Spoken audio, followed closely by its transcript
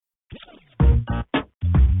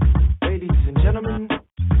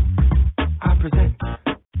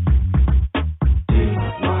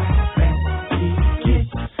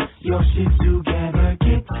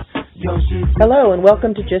Hello and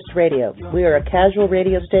welcome to Gist Radio. We are a casual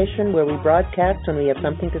radio station where we broadcast when we have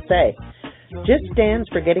something to say. Gist stands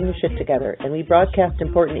for Getting Your Shit Together, and we broadcast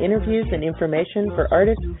important interviews and information for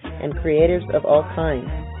artists and creatives of all kinds.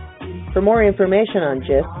 For more information on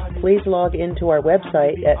Gist, please log into our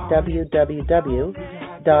website at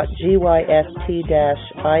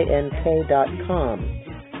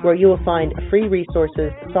www.gyst-ink.com, where you will find free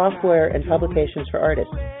resources, software, and publications for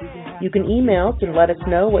artists. You can email us and let us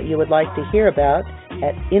know what you would like to hear about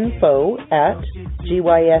at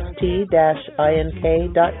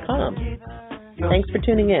info@gyst-ink.com. Thanks for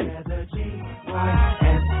tuning in.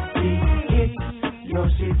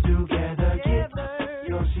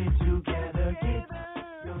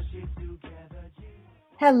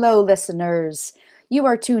 Hello, listeners. You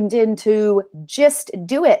are tuned in to Just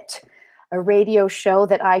Do It, a radio show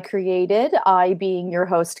that I created, I being your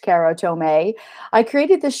host, Caro Tomei. I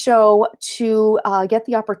created the show to get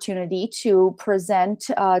the opportunity to present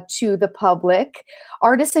to the public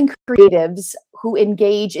artists and creatives who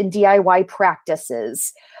engage in DIY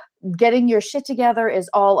practices. Getting your shit together is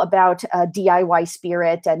all about DIY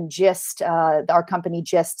spirit, and Gist, our company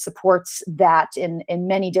Gist, supports that in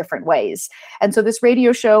many different ways. And so this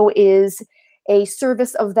radio show is a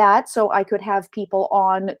service of that, so I could have people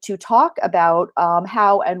on to talk about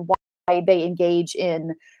how and why they engage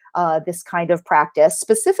in this kind of practice,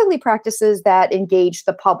 specifically practices that engage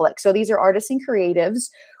the public. So these are artists and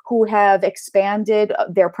creatives who have expanded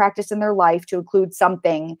their practice in their life to include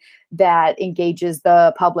something that engages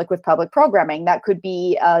the public with public programming. That could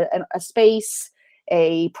be a space,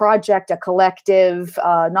 a project, a collective,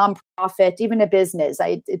 nonprofit, even a business.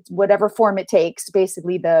 It's whatever form it takes.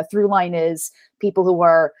 Basically, the through line is people who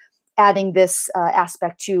are adding this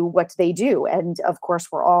aspect to what they do. And of course,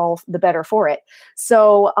 we're all the better for it.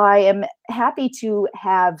 So I am happy to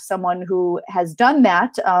have someone who has done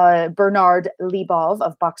that, Bernard Lebov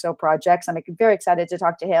of Boxo Projects. I'm very excited to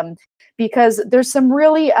talk to him because there's some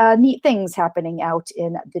really neat things happening out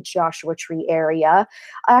in the Joshua Tree area.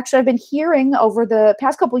 Actually, I've been hearing over the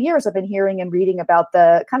past couple of years, I've been hearing and reading about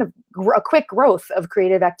the kind of a quick growth of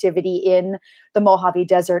creative activity in the Mojave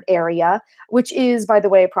Desert area, which is, by the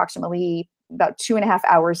way, approximately about 2.5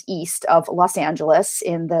 hours east of Los Angeles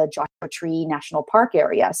in the Joshua Tree National Park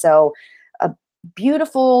area. So a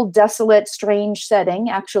beautiful, desolate, strange setting,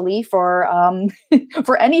 actually, for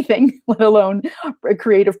for anything, let alone a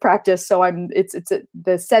creative practice. So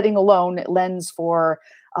the setting alone lends for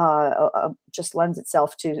just lends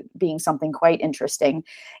itself to being something quite interesting.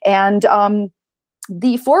 And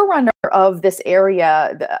the forerunner of this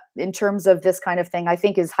area, in terms of this kind of thing, I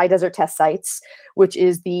think, is High Desert Test Sites, which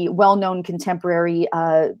is the well-known contemporary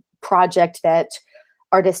project that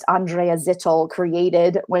artist Andrea Zittel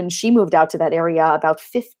created when she moved out to that area about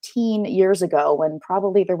 15 years ago, when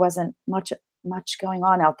probably there wasn't much going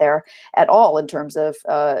on out there at all in terms of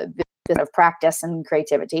of practice and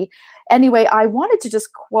creativity. Anyway, I wanted to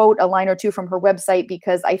just quote a line or two from her website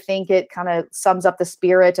because I think it kind of sums up the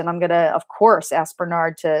spirit, and I'm going to, of course, ask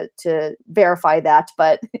Bernard to verify that.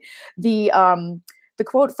 But the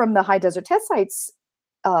quote from the High Desert Test Sites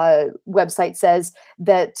website says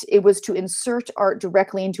that it was to insert art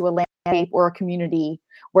directly into a landscape or a community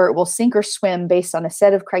where it will sink or swim based on a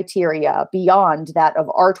set of criteria beyond that of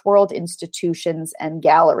art world institutions and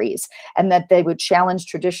galleries, and that they would challenge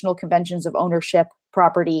traditional conventions of ownership,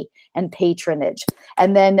 property, and patronage.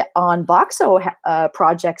 And then on Boxo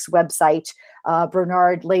Project's website,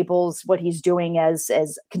 Bernard labels what he's doing as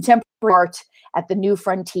contemporary art at the new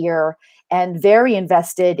frontier, and very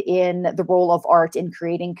invested in the role of art in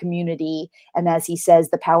creating community. And as he says,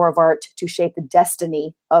 the power of art to shape the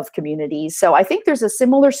destiny of communities. So I think there's a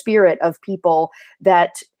similar spirit of people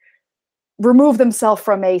that remove themselves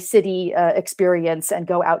from a city experience and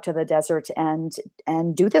go out to the desert and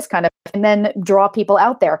do this kind of, and then draw people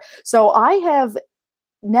out there. So I have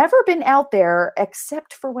never been out there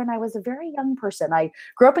except for when I was a very young person. I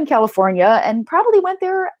grew up in California and probably went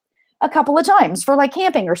there a couple of times for like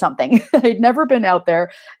camping or something. I'd never been out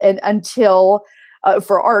there until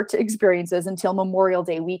for art experiences until Memorial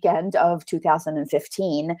Day weekend of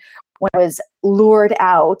 2015, when I was lured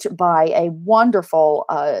out by a wonderful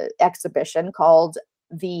exhibition called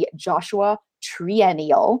the Joshua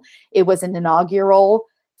Triennial. It was an inaugural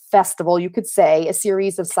festival, you could say, a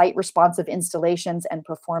series of site-responsive installations and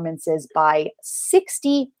performances by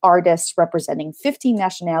 60 artists representing 15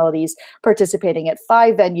 nationalities, participating at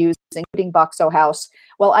 5 venues, including Boxo House.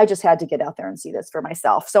 Well, I just had to get out there and see this for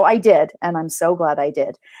myself. So I did, and I'm so glad I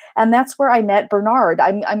did. And that's where I met Bernard.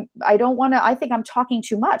 I think I'm talking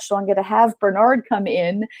too much, so I'm going to have Bernard come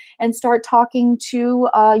in and start talking to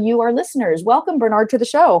you, our listeners. Welcome, Bernard, to the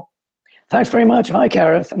show. Thanks very much. Hi,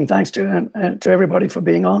 Gareth, and thanks to everybody for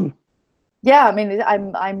being on. Yeah, I mean,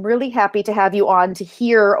 I'm really happy to have you on to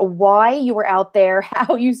hear why you were out there,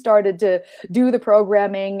 how you started to do the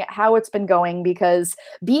programming, how it's been going, because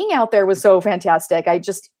being out there was so fantastic. I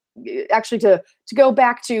just actually to go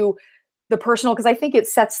back to the personal, because I think it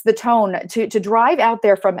sets the tone to drive out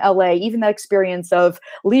there from LA, even that experience of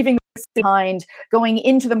leaving behind, going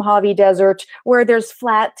into the Mojave Desert where there's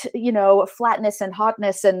flatness and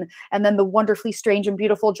hotness, and then the wonderfully strange and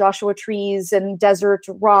beautiful Joshua trees and desert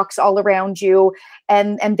rocks all around you,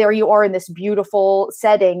 and there you are in this beautiful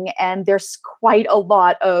setting, and there's quite a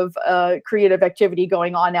lot of creative activity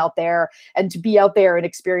going on out there, and to be out there and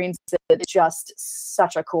experience it is just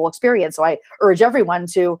such a cool experience. So I urge everyone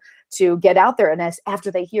to get out there. And after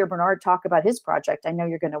they hear Bernard talk about his project, I know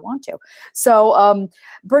you're going to want to. So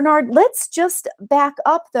Bernard, let's just back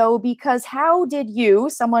up though, because how did you,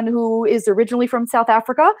 someone who is originally from South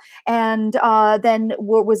Africa and then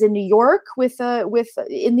was in New York in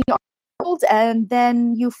the world, and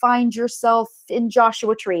then you find yourself in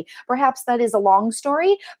Joshua Tree? Perhaps that is a long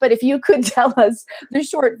story, but if you could tell us the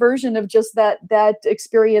short version of just that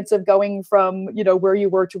experience of going from, where you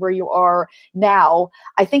were to where you are now,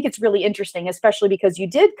 I think it's really interesting, especially because you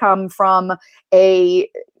did come from a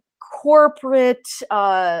corporate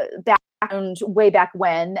background way back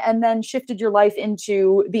when, and then shifted your life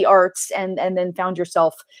into the arts and then found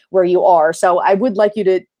yourself where you are. So I would like you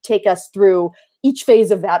to take us through each phase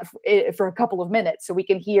of that for a couple of minutes, so we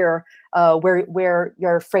can hear where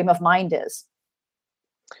your frame of mind is.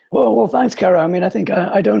 Well, thanks, Kara. I mean, I think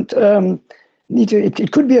I don't need to.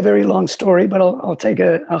 It could be a very long story, but I'll take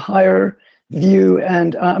a higher view.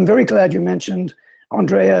 And I'm very glad you mentioned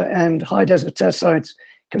Andrea and high desert test sites,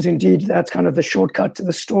 because indeed that's kind of the shortcut to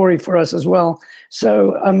the story for us as well.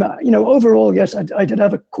 So, overall, yes, I did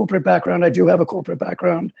have a corporate background. I do have a corporate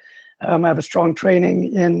background. I have a strong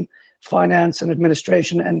training in finance and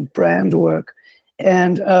administration and brand work.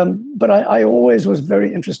 And but I always was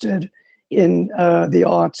very interested in the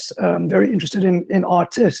arts, very interested in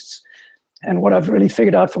artists. And what I've really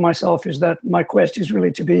figured out for myself is that my quest is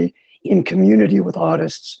really to be in community with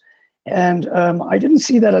artists. And I didn't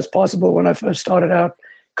see that as possible when I first started out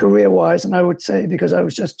career-wise. And I would say because I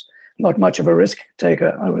was just not much of a risk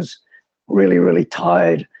taker. I was really, really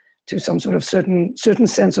tied to some sort of certain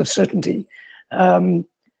sense of certainty.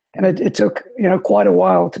 And it took, quite a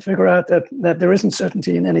while to figure out that there isn't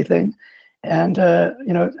certainty in anything, and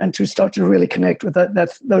and to start to really connect with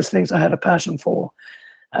those things I had a passion for.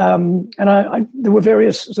 And there were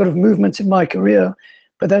various sort of movements in my career,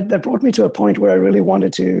 but that brought me to a point where I really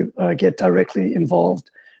wanted to get directly involved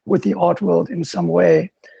with the art world in some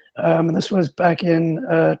way. And this was back in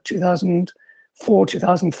 2004,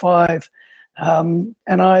 2005. And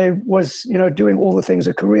I was, doing all the things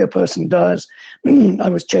a career person does. I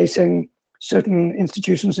was chasing certain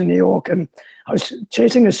institutions in New York, and I was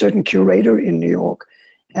chasing a certain curator in New York.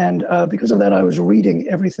 And because of that, I was reading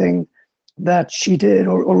everything that she did,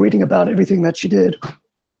 or reading about everything that she did.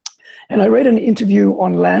 And I read an interview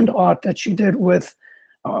on land art that she did with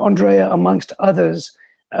Andrea, amongst others,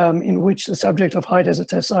 in which the subject of high desert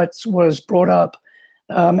test sites was brought up.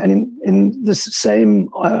 And in this same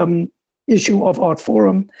issue of Art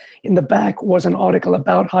Forum, in the back was an article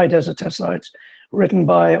about high desert test sites written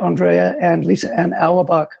by Andrea and Lisa Ann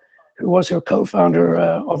Auerbach, who was her co-founder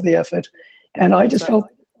of the effort. And I just felt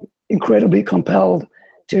incredibly compelled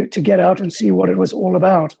to get out and see what it was all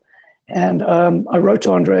about. And I wrote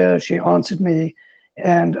to Andrea, she answered me,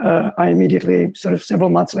 and I immediately, sort of several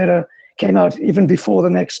months later, came out even before the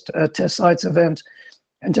next test sites event,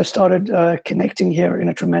 and just started connecting here in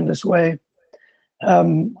a tremendous way.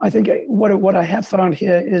 I think what I have found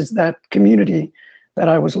here is that community that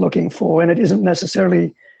I was looking for, and it isn't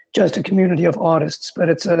necessarily just a community of artists, but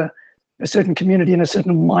it's a certain community and a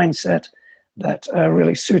certain mindset that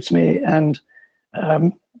really suits me and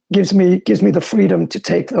gives me the freedom to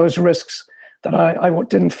take those risks that I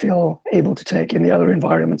didn't feel able to take in the other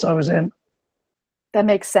environments I was in. That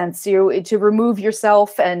makes sense. To remove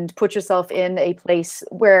yourself and put yourself in a place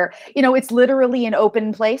where, it's literally an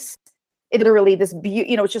open place. It literally, it's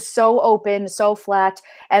just so open, so flat.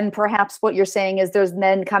 And perhaps what you're saying is there's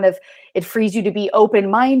then kind of, it frees you to be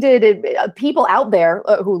open-minded. People out there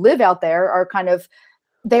who live out there are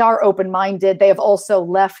they are open-minded. They have also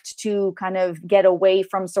left to kind of get away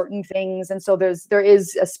from certain things. And so there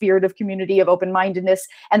is a spirit of community, of open-mindedness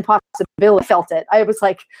and possibility. I felt it. I was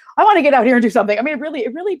like, I want to get out here and do something. I mean,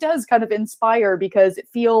 it really does kind of inspire, because it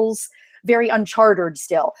feels very uncharted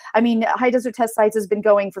still. I mean, High Desert Test Sites has been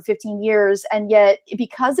going for 15 years, and yet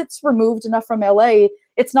because it's removed enough from LA,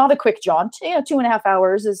 it's not a quick jaunt. 2.5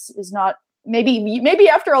 hours is not, maybe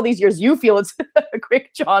after all these years you feel it's a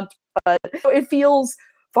quick jaunt, but it feels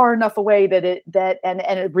far enough away that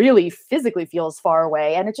it really physically feels far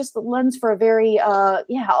away, and it just lends for a very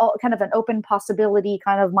kind of an open possibility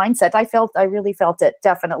kind of mindset. I really felt it,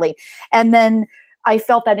 definitely. And then I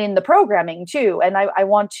felt that in the programming too, and I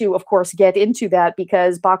want to of course get into that,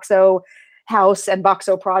 because Boxo House and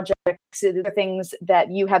Boxo Projects are the things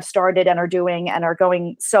that you have started and are doing and are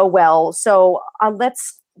going so well. So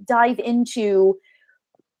let's dive into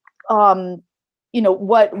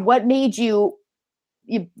what made you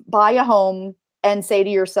buy a home and say to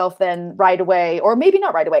yourself then right away, or maybe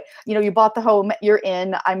not right away, you bought the home you're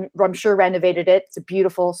in, I'm sure renovated it. It's a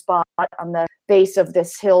beautiful spot on the base of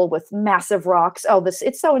this hill with massive rocks.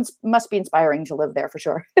 Must be inspiring to live there for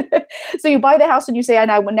sure. So you buy the house and you say,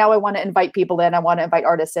 now I want to invite people in, I want to invite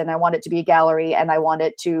artists in, I want it to be a gallery, and I want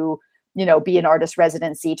it to be an artist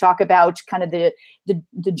residency. Talk about kind of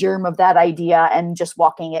the germ of that idea and just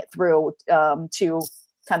walking it through to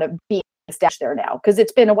kind of be established there now, because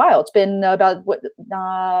it's been a while. It's been about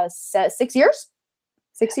 6 years.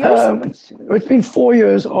 6 years. It's been 4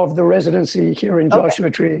 years of the residency here in Joshua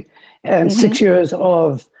Tree, and 6 years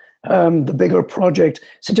of the bigger project.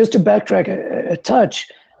 So just to backtrack a touch,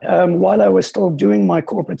 while I was still doing my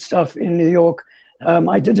corporate stuff in New York,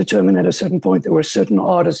 I did determine at a certain point there were certain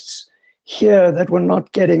artists here that were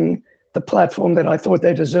not getting the platform that I thought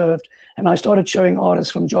they deserved, and I started showing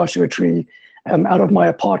artists from Joshua Tree out of my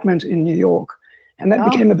apartment in New York. And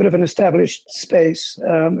that became a bit of an established space.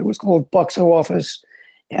 It was called Boxo Office.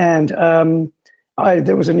 And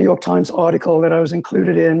there was a New York Times article that I was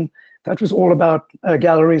included in that was all about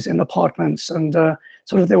galleries in apartments. And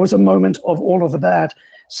sort of there was a moment of all of that.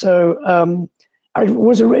 So I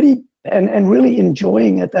was already and really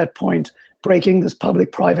enjoying at that point breaking this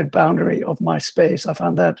public-private boundary of my space. I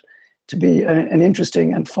found that to be an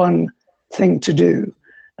interesting and fun thing to do.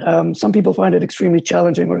 Some people find it extremely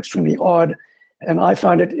challenging or extremely odd, and I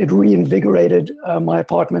found it reinvigorated my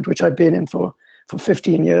apartment, which I'd been in for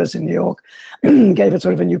 15 years in New York, gave it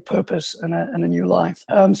sort of a new purpose and a new life.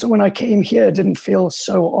 So when I came here, it didn't feel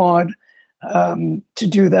so odd to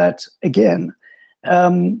do that again.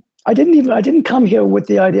 I didn't come here with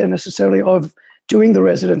the idea necessarily of doing the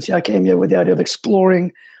residency. I came here with the idea of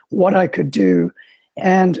exploring what I could do,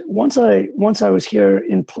 and once I was here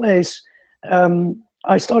in place,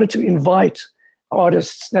 I started to invite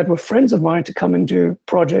artists that were friends of mine to come and do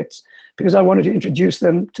projects, because I wanted to introduce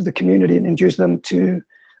them to the community and introduce them to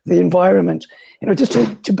the environment. Just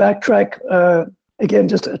to backtrack again,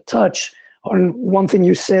 just a touch on one thing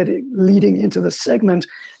you said leading into the segment.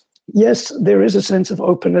 Yes, there is a sense of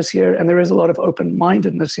openness here, and there is a lot of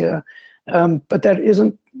open-mindedness here, but that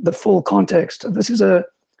isn't the full context. This is a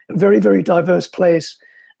very, very diverse place.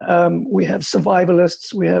 We have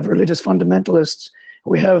survivalists, we have religious fundamentalists,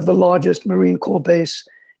 we have the largest Marine Corps base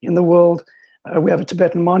in the world. We have a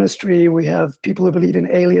Tibetan monastery. We have people who believe in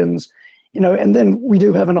aliens, and then we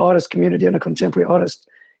do have an artist community and a contemporary artist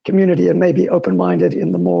community, and maybe open-minded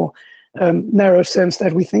in the more narrow sense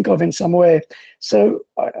that we think of in some way. So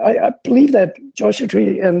I believe that Joshua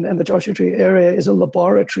Tree and the Joshua Tree area is a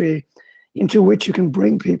laboratory into which you can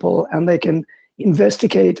bring people, and they can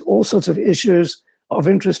investigate all sorts of issues of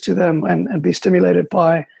interest to them and be stimulated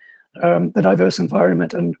by the diverse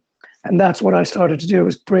environment. And that's what I started to do,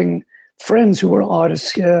 was bring friends who were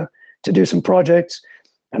artists here to do some projects.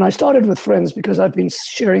 And I started with friends because I've been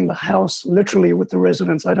sharing the house literally with the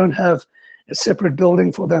residents. I don't have a separate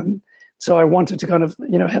building for them. So I wanted to kind of,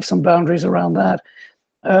 have some boundaries around that.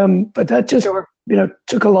 But that just,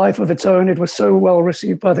 took a life of its own. It was so well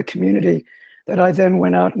received by the community that I then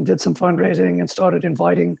went out and did some fundraising and started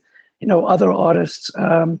inviting, other artists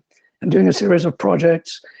and doing a series of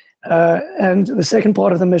projects. And the second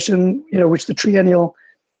part of the mission, which the triennial,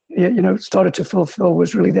 started to fulfill,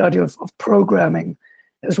 was really the idea of programming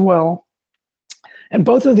as well. And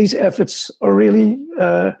both of these efforts are really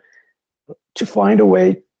to find a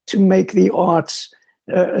way to make the arts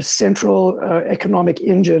a central economic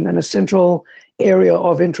engine and a central area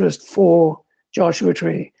of interest for Joshua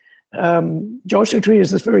Tree. Joshua Tree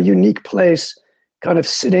is this very unique place, kind of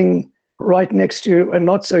sitting right next to a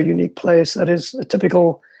not so unique place that is a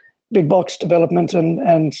typical big box development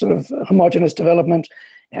and sort of homogeneous development.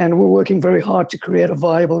 And we're working very hard to create a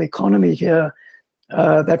viable economy here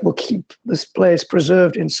that will keep this place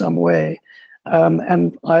preserved in some way.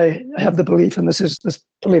 And I have the belief, and this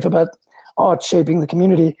belief about art shaping the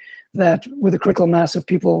community, that with a critical mass of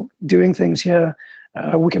people doing things here,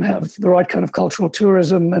 we can have the right kind of cultural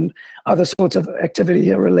tourism and other sorts of activity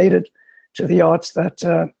here related to the arts that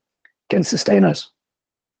can sustain us.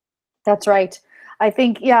 That's right. I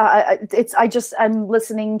think, yeah, I'm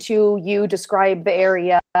listening to you describe the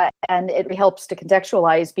area, and it helps to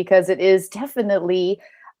contextualize, because it is definitely,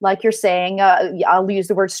 like you're saying, I'll use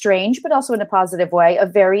the word strange, but also in a positive way, a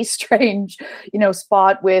very strange,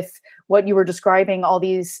 spot with what you were describing, all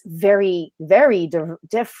these very, very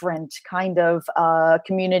different kind of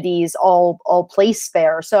communities all placed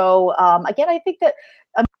there. So again, I think that,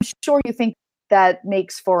 I'm sure you think that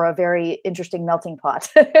makes for a very interesting melting pot.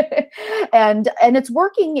 and it's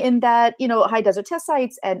working in that, high desert test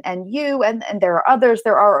sites and there are others.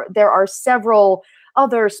 There are several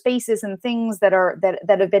other spaces and things that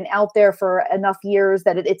have been out there for enough years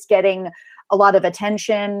that it's getting a lot of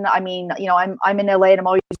attention. I mean, I'm in LA and I'm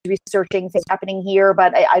always researching things happening here,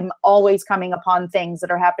 but I'm always coming upon things that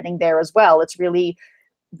are happening there as well. It's really,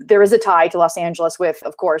 there is a tie to Los Angeles with,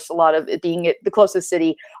 of course, a lot of it being the closest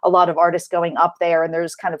city, a lot of artists going up there, and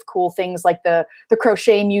there's kind of cool things like the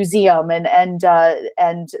Crochet Museum and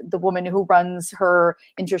the woman who runs her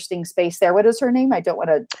interesting space there. What is her name? I don't want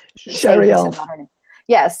to. Sherry Elf.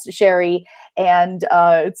 Yes, Sherry. And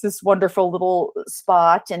it's this wonderful little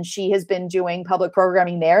spot. And she has been doing public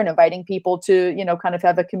programming there and inviting people to, kind of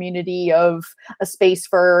have a community of a space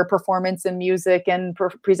for performance and music and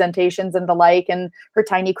presentations and the like. And her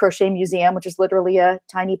tiny crochet museum, which is literally a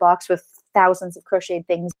tiny box with thousands of crocheted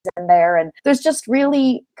things in there. And there's just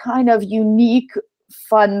really kind of unique,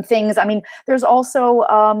 fun things. I mean, there's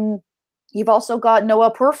also, you've also got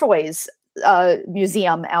Noah Purfoy's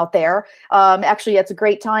museum out there. Actually, it's a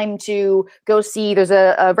great time to go see. There's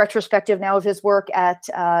a retrospective now of his work at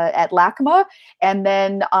LACMA, and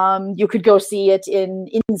then you could go see it in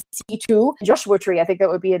situ. Joshua Tree. I think that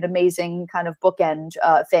would be an amazing kind of bookend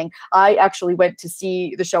thing. I actually went to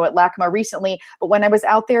see the show at LACMA recently, but when I was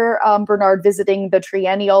out there, Bernard, visiting the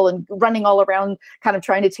Triennial and running all around, kind of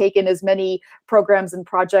trying to take in as many programs and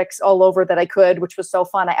projects all over that I could, which was so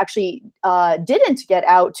fun. I actually didn't get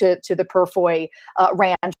out to the Purfoy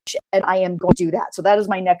Ranch, and I am going to do that. So that is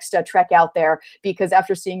my next trek out there, because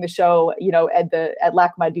after seeing the show, at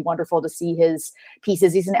LACMA, it'd be wonderful to see his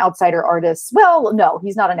pieces. He's an outsider artist. Well, no,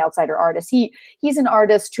 he's not an outsider artist. He's an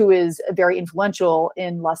artist who is very influential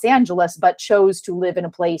in Los Angeles, but chose to live in a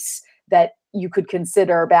place that you could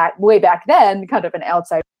consider way back then kind of an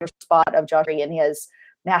outsider spot of Joshua, and he has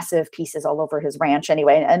massive pieces all over his ranch.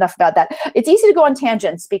 Anyway, enough about that. It's easy to go on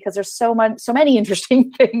tangents because there's so many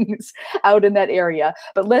interesting things out in that area.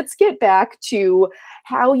 But let's get back to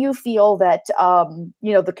how you feel that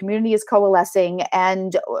the community is coalescing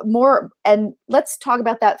and let's talk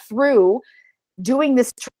about that through doing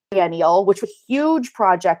this Triennial, which was a huge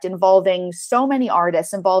project involving so many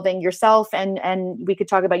artists, involving yourself, and we could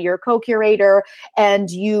talk about your co-curator, and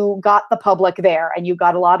you got the public there, and you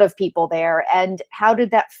got a lot of people there. And how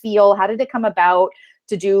did that feel? How did it come about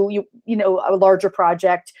to do a larger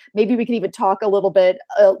project? Maybe we could even talk a little bit,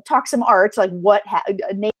 talk some art, like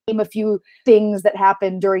name a few things that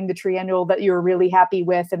happened during the Triennial that you were really happy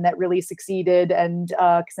with and that really succeeded, and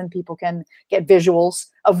because then people can get visuals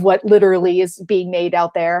of what literally is being made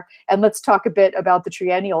out there. And let's talk a bit about the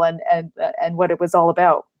Triennial and what it was all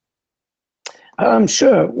about.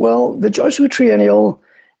 Sure. Well, the Joshua Triennial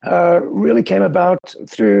really came about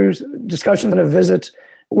through discussions and a visit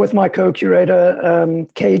with my co-curator,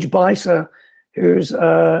 Cage Beiser, who's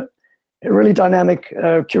a really dynamic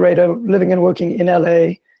curator living and working in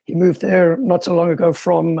LA. He moved there not so long ago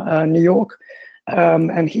from New York.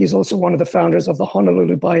 And he's also one of the founders of the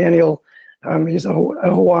Honolulu Biennial. He's a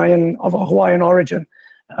Hawaiian of a Hawaiian origin.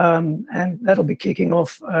 And that'll be kicking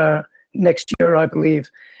off next year, I believe.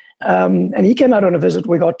 And he came out on a visit,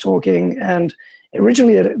 we got talking, and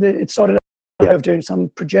originally it started out doing some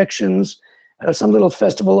projections, some little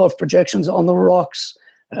festival of projections on the rocks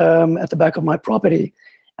at the back of my property.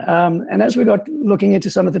 And as we got looking into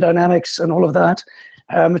some of the dynamics and all of that,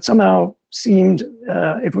 it somehow seemed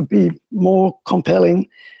it would be more compelling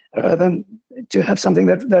than to have something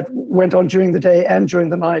that went on during the day and during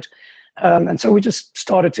the night. And so we just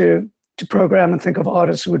started to program and think of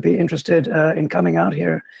artists who would be interested in coming out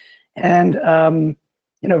here. And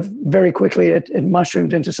very quickly it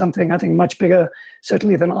mushroomed into something I think much bigger,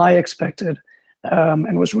 certainly than I expected.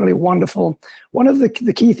 And was really wonderful. One of the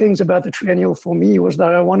key things about the Triennial for me was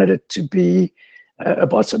that I wanted it to be a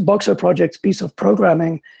Boxer Projects piece of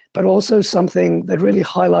programming, but also something that really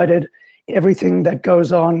highlighted everything that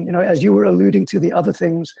goes on. As you were alluding to the other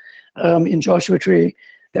things in Joshua Tree,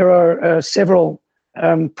 there are several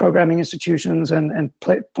programming institutions and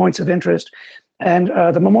points of interest. And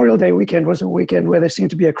the Memorial Day weekend was a weekend where there seemed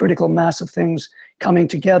to be a critical mass of things coming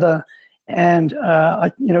together. And,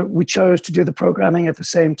 we chose to do the programming at the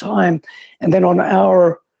same time. And then on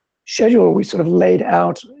our schedule, we sort of laid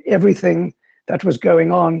out everything that was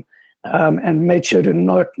going on, and made sure to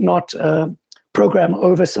not program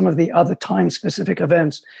over some of the other time-specific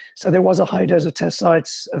events. So there was a High Desert Test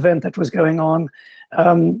Sites event that was going on.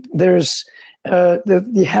 There's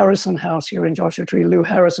the Harrison House here in Joshua Tree. Lou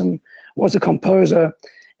Harrison was a composer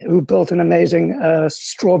who built an amazing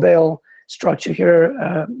straw bale structure here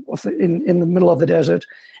in the middle of the desert.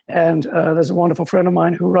 And there's a wonderful friend of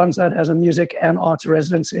mine who runs that as a music and arts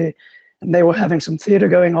residency. And they were having some theater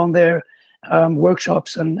going on there,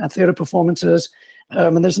 workshops and theater performances.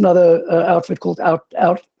 And there's another outfit called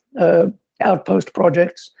Outpost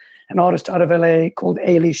Projects, an artist out of LA called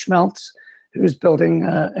Ailey Schmeltz, who's building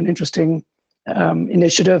an interesting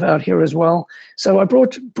initiative out here as well. So I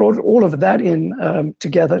brought all of that in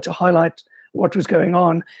together to highlight what was going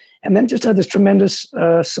on, and then just had this tremendous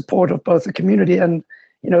support of both the community and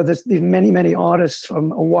there's these many artists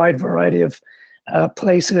from a wide variety of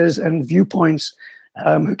places and viewpoints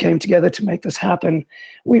who came together to make this happen.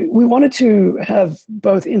 We wanted to have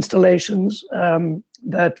both installations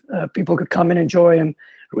that people could come and enjoy and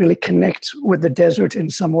really connect with the desert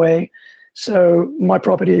in some way. So my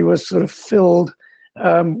property was sort of filled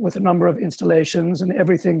with a number of installations, and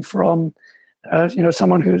everything from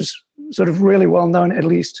someone who's sort of really well known, at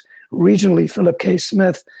least regionally, Philip K.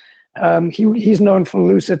 Smith. He's known for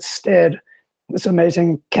Lucid Stead, this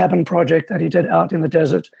amazing cabin project that he did out in the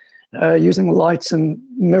desert, using lights and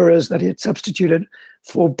mirrors that he had substituted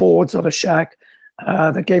for boards of a shack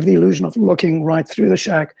that gave the illusion of looking right through the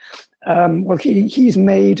shack. He's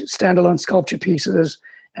made standalone sculpture pieces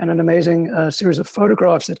and an amazing series of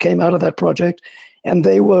photographs that came out of that project, and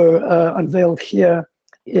they were unveiled here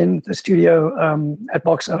in the studio at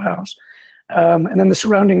Box Hill House. And then the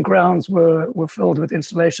surrounding grounds were filled with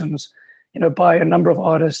installations, by a number of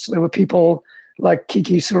artists. There were people like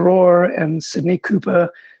Kiki Soror and Sydney Cooper.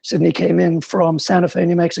 Sydney came in from Santa Fe,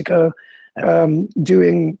 New Mexico,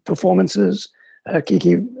 doing performances.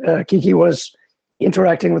 Kiki was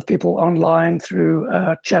interacting with people online through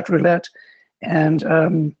chat roulette,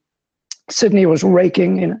 and Sydney was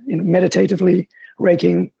raking, meditatively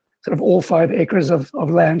raking sort of all 5 acres of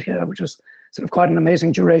land here, which is sort of quite an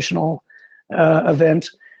amazing durational event.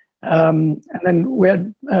 And then we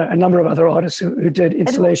had a number of other artists who did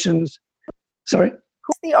installations. Sorry?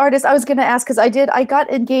 Who's the artist? I was going to ask, because I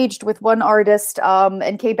got engaged with one artist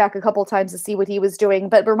and came back a couple times to see what he was doing,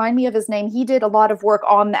 but remind me of his name. He did a lot of work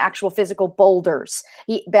on the actual physical boulders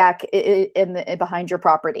back behind your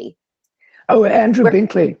property. Oh, Andrew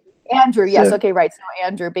Binkley. Andrew, yes, so, okay, right. So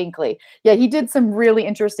Andrew Binkley. Yeah, he did some really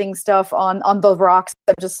interesting stuff on the rocks,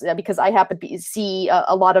 just because I happen to see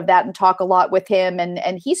a lot of that and talk a lot with him. And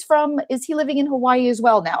is he living in Hawaii as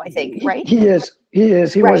well now, I think, right? He is.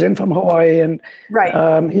 He right. was in from Hawaii, and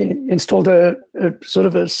right. He installed a sort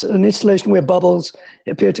of an installation where bubbles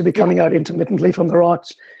appear to be coming out intermittently from the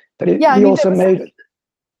rocks. But he also made...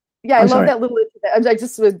 Yeah, I love that little.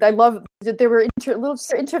 I love that there were little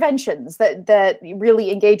interventions that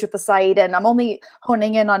really engage with the site, and I'm only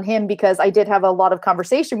honing in on him because I did have a lot of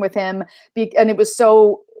conversation with him, and it was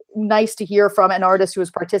so nice to hear from an artist who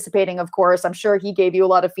was participating. Of course, I'm sure he gave you a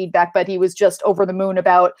lot of feedback, but he was just over the moon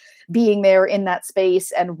about being there in that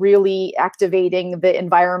space and really activating the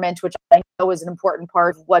environment, which I know is an important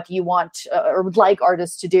part of what you want or would like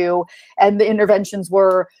artists to do. And the interventions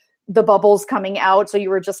were the bubbles coming out. So you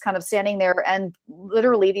were just kind of standing there, and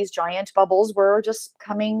literally these giant bubbles were just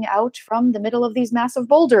coming out from the middle of these massive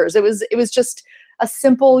boulders. It was just a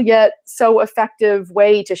simple yet so effective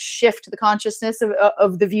way to shift the consciousness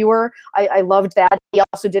of the viewer. I loved that. He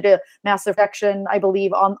also did a massive section, I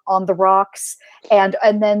believe, on the rocks, and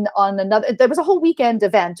then on another. There was a whole weekend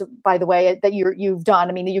event, by the way, that you've done.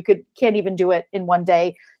 I mean, you can't even do it in one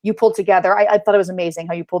day. You pulled together. I thought it was amazing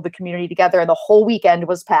how you pulled the community together, and the whole weekend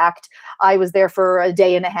was packed. I was there for a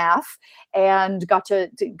day and a half and got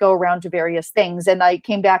to go around to various things. And I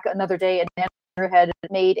came back another day, and Andrew had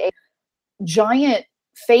made a giant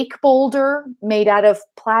fake boulder made out of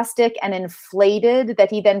plastic and inflated that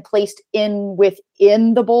he then placed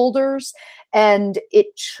within the boulders. And it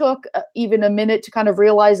took even a minute to kind of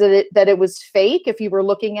realize that it was fake if you were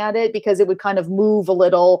looking at it, because it would kind of move a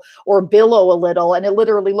little or billow a little. And it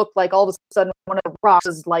literally looked like all of a sudden one of the rocks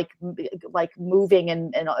is like moving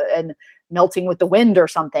and melting with the wind or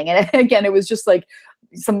something. And again, it was just like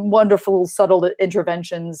some wonderful subtle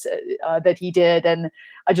interventions that he did. And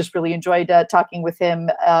I just really enjoyed talking with him.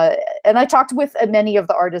 And I talked with many of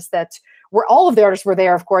the artists that all of the artists were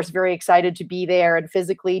there, of course, very excited to be there and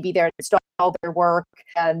physically be there and install their work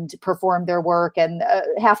and perform their work. And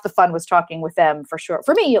half the fun was talking with them, for sure.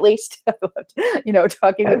 For me, at least,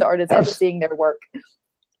 talking with the artists and seeing their work.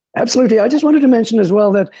 Absolutely. I just wanted to mention as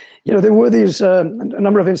well that, there were these a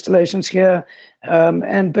number of installations here,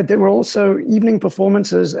 but there were also evening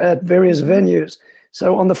performances at various venues.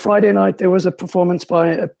 So on the Friday night, there was a performance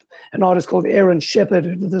by an artist called Aaron Shepard,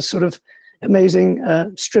 who did this sort of amazing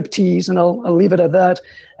striptease, and I'll leave it at that,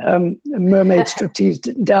 mermaid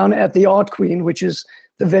striptease down at the Art Queen, which is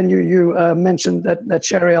the venue you mentioned that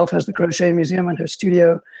Sherry Elf has the Crochet Museum and her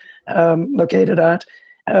studio located at.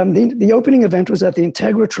 The opening event was at the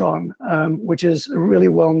Integratron, which is a really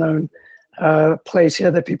well-known place here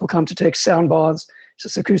that people come to take sound baths.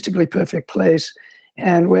 It's an acoustically perfect place.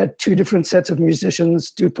 And we had 2 different sets of musicians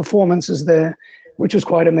do performances there, which was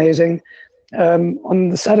quite amazing. On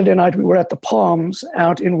the Saturday night, we were at the Palms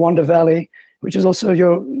out in Wonder Valley, which is also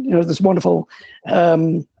this wonderful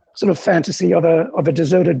sort of fantasy of a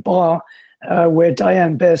deserted bar where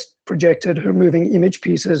Diane Best projected her moving image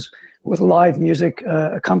pieces with live music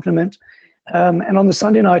accompaniment. And on the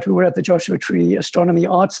Sunday night, we were at the Joshua Tree Astronomy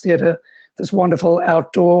Arts Theater, this wonderful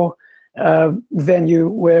outdoor venue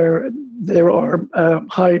where there are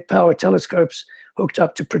high-power telescopes hooked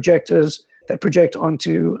up to projectors that project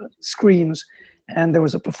onto screens. And there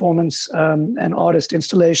was a performance and artist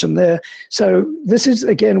installation there. So this is,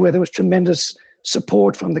 again, where there was tremendous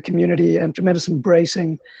support from the community and tremendous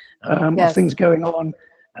embracing of things going on.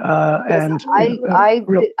 I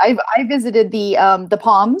visited the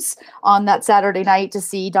Palms on that Saturday night to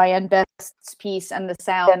see Diane Best's piece and the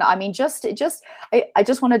sound. And I mean, I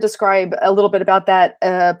just want to describe a little bit about that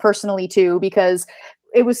personally too, because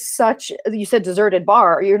it was you said deserted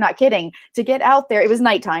bar. You're not kidding. To get out there, it was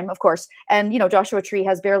nighttime, of course. And, Joshua Tree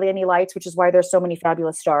has barely any lights, which is why there's so many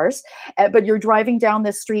fabulous stars. But you're driving down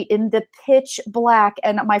this street in the pitch black.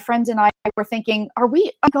 And my friends and I were thinking, are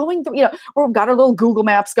we going through, we've got our little Google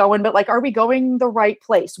Maps going, but are we going the right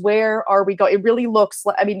place? Where are we going? It really looks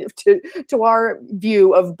like, to our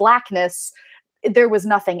view of blackness, there was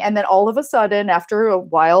nothing. And then all of a sudden, after a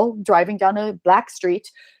while driving down a black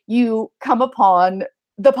street, you come upon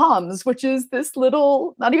the Palms, which is this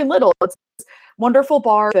little, not even little, it's this wonderful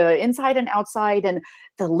bar, the inside and outside, and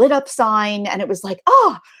the lit up sign. And it was like,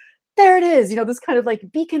 there it is, this kind of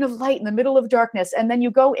beacon of light in the middle of darkness. And then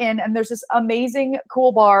you go in and there's this amazing,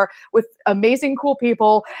 cool bar with amazing, cool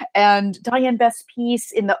people, and Diane Best's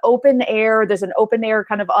piece in the open air. There's an open air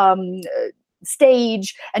kind of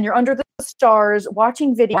stage, and you're under the stars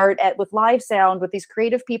watching video art with live sound with these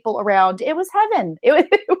creative people around. It was heaven.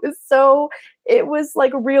 It was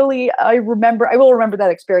like really, I will remember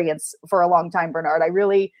that experience for a long time, Bernard.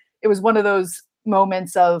 It was one of those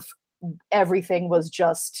moments of everything was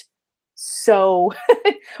just so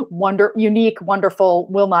unique, wonderful,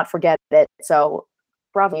 will not forget it. So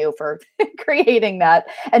bravo you for creating that.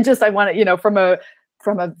 And just, I want to,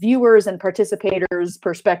 from a viewers and participators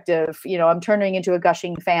perspective, I'm turning into a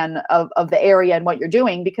gushing fan of the area and what you're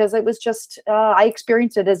doing, because it was just, I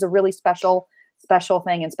experienced it as a really special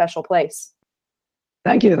thing and special place.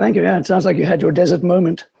 Thank you. Yeah, it sounds like you had your desert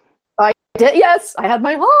moment. I did. Yes, I had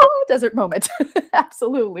my desert moment.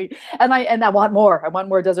 Absolutely. And I want more. I want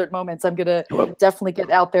more desert moments. I'm going to definitely get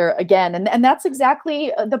out there again. And that's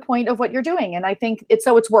exactly the point of what you're doing. And I think it's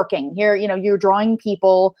working here. You're drawing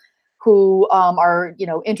people who are,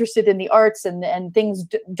 interested in the arts and things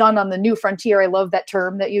done on the new frontier. I love that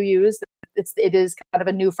term that you use. It is kind of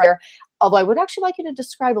a new frontier. Although I would actually like you to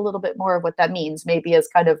describe a little bit more of what that means, maybe as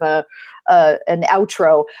kind of an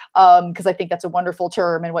outro, because I think that's a wonderful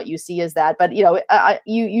term, and what you see is that. But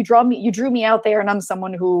you drew me out there, and I'm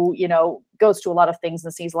someone who goes to a lot of things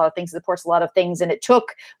and sees a lot of things, supports a lot of things, and it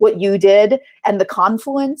took what you did and the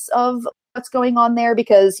confluence of what's going on there,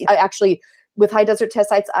 because I actually, with High Desert Test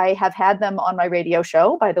Sites, I have had them on my radio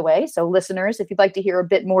show, by the way. So listeners, if you'd like to hear a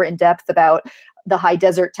bit more in depth about the High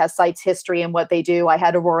Desert Test Sites history and what they do, I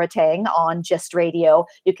had Aurora Tang on Gist Radio.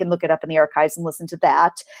 You can look it up in the archives and listen to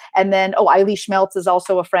that. And then, Eiley Schmeltz is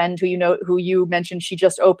also a friend who you mentioned. She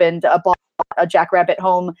just opened a Jackrabbit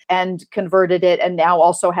home and converted it, and now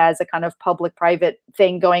also has a kind of public-private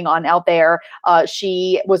thing going on out there.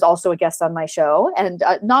 She was also a guest on my show, and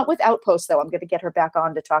not with Outpost, though. I'm going to get her back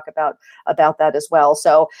on to talk about that as well.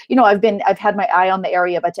 So, I've had my eye on the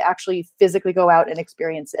area, but to actually physically go out and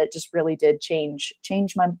experience it just really did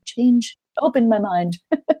open my mind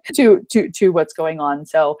to what's going on.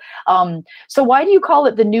 So why do you call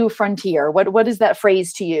it the new frontier? What is that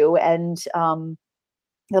phrase to you? And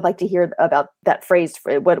I'd like to hear about that phrase,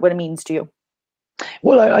 what it means to you.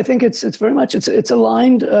 Well, I think it's very much it's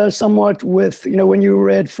aligned somewhat with, when you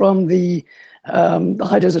read from the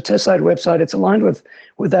High Desert Test Site website, it's aligned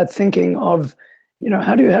with that thinking of,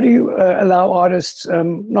 how do you allow artists,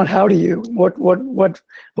 not how do you,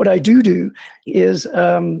 what I do is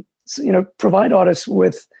provide artists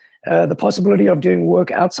with the possibility of doing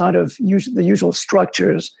work outside of the usual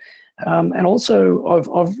structures, and also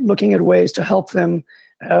of looking at ways to help them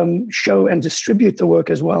show and distribute the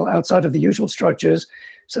work as well outside of the usual structures,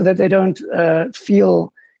 so that they don't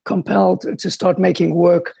feel compelled to start making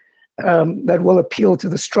work that will appeal to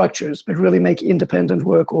the structures, but really make independent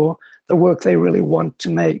work, or the work they really want to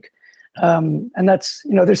make. And that's,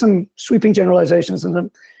 there's some sweeping generalizations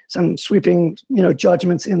and some sweeping,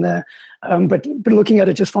 judgments in there. But looking at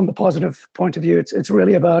it just from the positive point of view, it's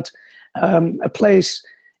really about a place,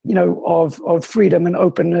 of freedom and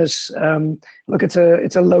openness. Look, it's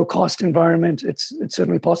a low cost environment. It's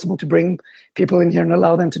certainly possible to bring people in here and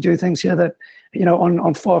allow them to do things here that,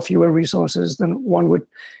 on far fewer resources than one would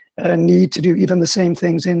need to do even the same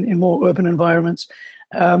things in more urban environments.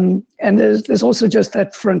 And there's also just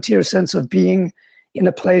that frontier sense of being in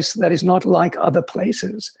a place that is not like other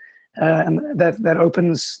places, and that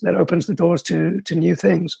opens the doors to new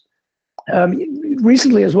things.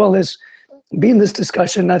 Recently as well, there's been this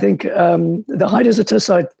discussion. I think the High Desert Test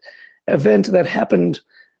Site event that happened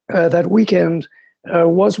that weekend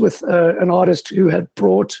was with an artist who had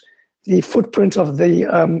brought the footprint of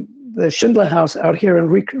the Schindler House out here and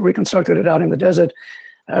reconstructed it out in the desert,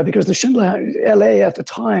 because the Schindler, LA at the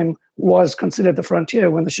time was considered the frontier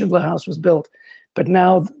when the Schindler House was built. But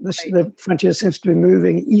now the frontier seems to be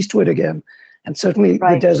moving eastward again. And certainly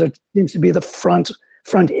the desert seems to be the front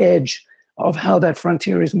edge of how that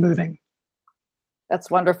frontier is moving. That's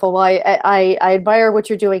wonderful. Well, I admire what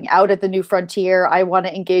you're doing out at the New Frontier. I want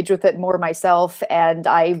to engage with it more myself. And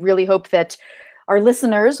I really hope that our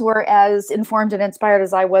listeners were as informed and inspired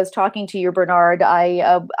as I was talking to you, Bernard.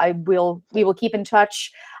 We will keep in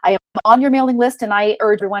touch. I am on your mailing list, and I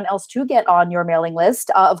urge everyone else to get on your mailing list.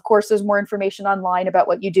 Of course, there's more information online about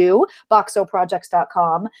what you do,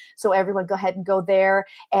 boxoprojects.com. So everyone go ahead and go there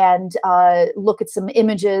and look at some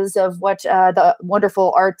images of what the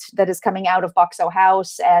wonderful art that is coming out of Boxo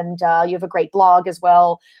House. And you have a great blog as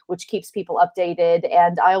well, which keeps people updated.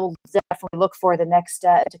 And I will definitely look for the next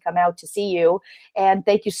to come out to see you. And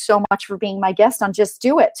thank you so much for being my guest on Just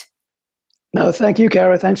Do It. No, thank you,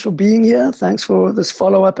 Kara. Thanks for being here. Thanks for this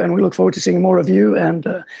follow-up, and we look forward to seeing more of you and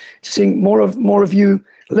seeing more of you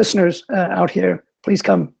listeners out here. Please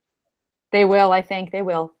come. They will. I think they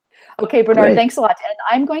will. Okay, Bernard, great. Thanks a lot. And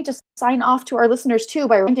I'm going to sign off to our listeners too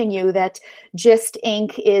by reminding you that Gist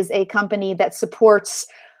Inc. is a company that supports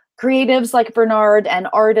creatives like Bernard and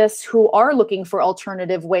artists who are looking for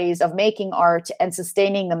alternative ways of making art and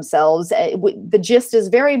sustaining themselves. The Gist is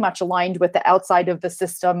very much aligned with the outside of the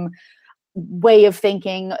system way of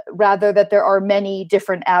thinking, rather that there are many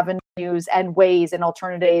different avenues and ways and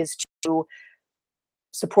alternatives to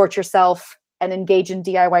support yourself and engage in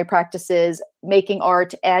DIY practices, making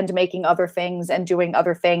art and making other things and doing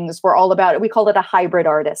other things. We're all about it. We call it a hybrid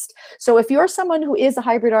artist. So if you're someone who is a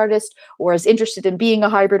hybrid artist or is interested in being a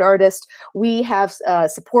hybrid artist, we have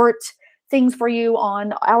support things for you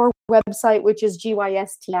on our website, which is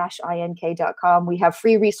gyst-ink.com. We have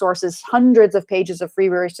free resources, hundreds of pages of free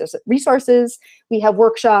resources. We have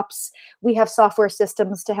workshops. We have software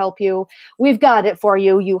systems to help you. We've got it for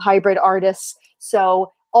you, you hybrid artists.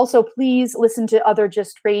 So also, please listen to other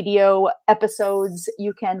Gist Radio episodes.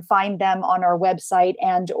 You can find them on our website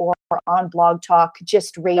and or on Blog Talk,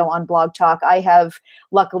 Gist Radio on Blog Talk. I have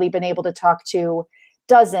luckily been able to talk to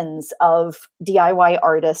dozens of DIY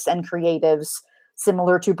artists and creatives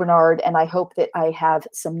similar to Bernard, and I hope that I have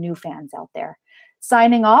some new fans out there.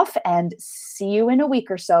 Signing off, and see you in a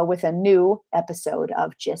week or so with a new episode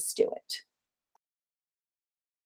of Just Do It.